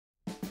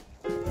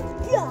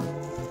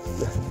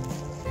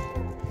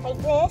Like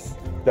this?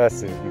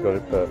 That's it, you got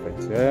it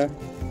perfect, yeah?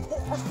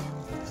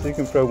 So you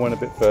can throw one a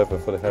bit further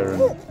for the heron.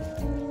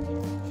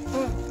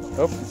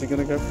 Oh, is he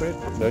going to go for it?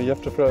 No, you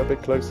have to throw it a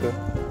bit closer.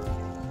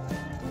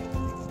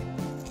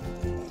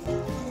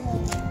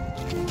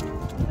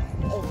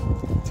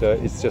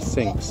 It just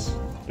sinks.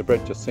 The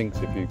bread just sinks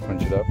if you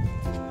crunch it up.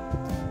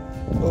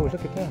 Oh,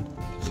 look at that. Do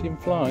you see him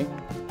fly?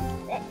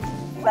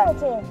 Throw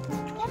it in.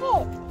 Get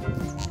it.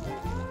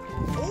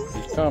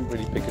 You can't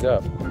really pick it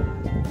up. I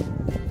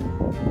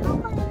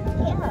want to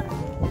pick it up.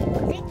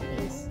 Big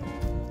piece.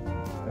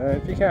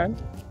 If you can.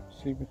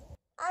 See.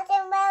 I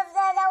can move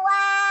that away.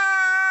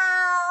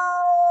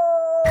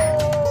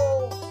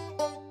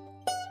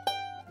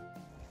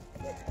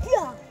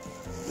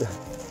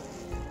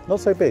 Not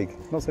so big,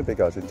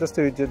 Isaac. Just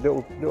do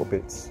little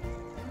bits.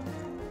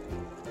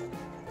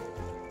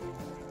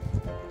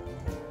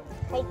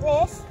 Like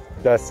this?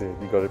 That's it,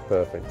 you got it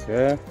perfect,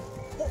 yeah?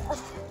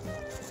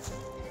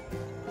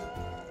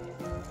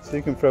 So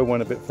you can throw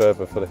one a bit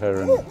further for the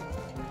heron.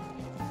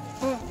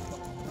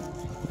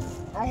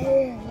 I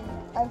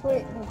put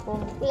it in the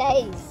wrong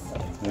place.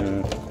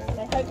 Yeah.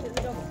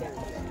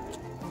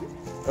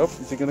 Oh,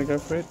 is he going to go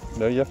for it?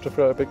 No, you have to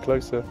throw it a bit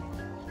closer.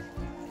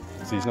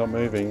 So he's not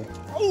moving.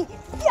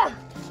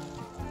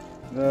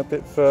 No, a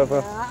bit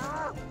further.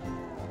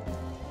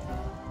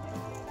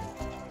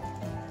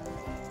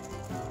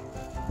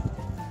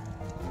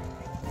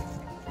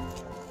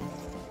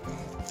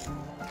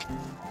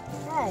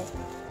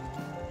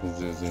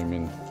 Zoom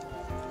in.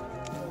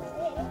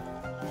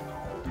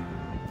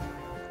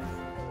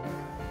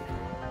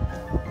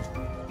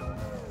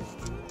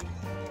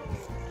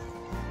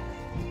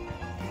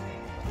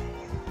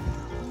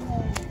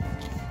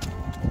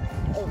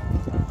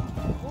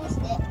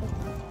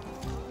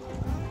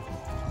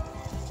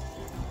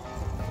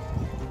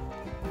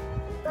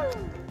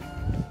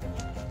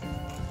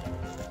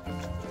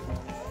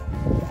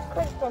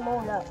 Crunch them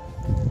all up.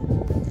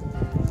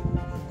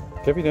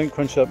 Careful you don't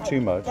crunch it up too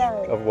much,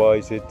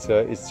 otherwise it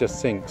just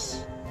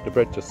sinks. The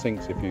bread just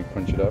sinks if you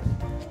crunch it up.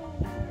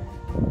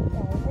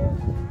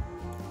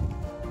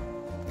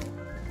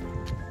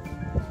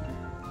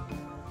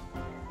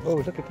 Oh,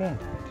 look at that.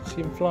 Did you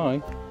see him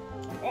fly?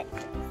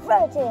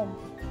 Throw it in.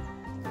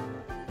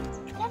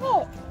 Get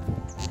it.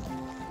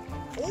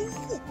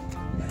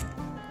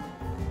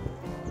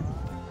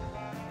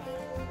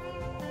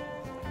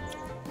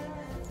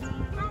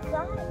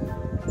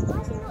 Why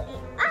is he not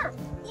eating? Ah!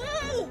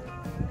 Yay!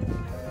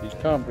 You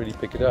can't really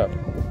pick it up. How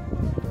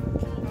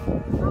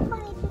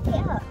can he pick it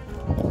up?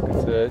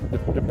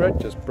 Because the bread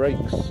just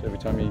breaks every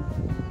time he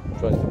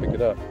tries to pick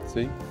it up.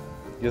 See?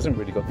 He hasn't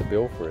really got the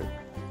bill for it.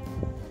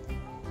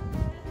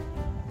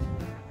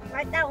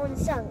 Like that one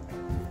sunk.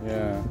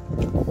 Yeah.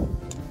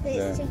 But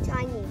it's too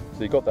tiny.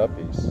 So you got that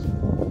piece.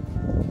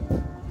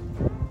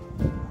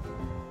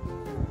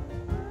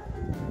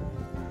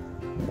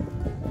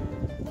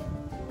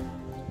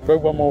 Throw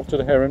one more to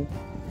the heron.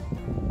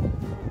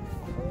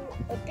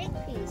 A big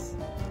piece.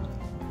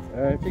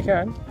 If you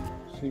can.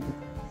 So you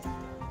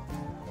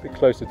a bit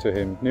closer to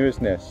him, near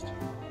his nest.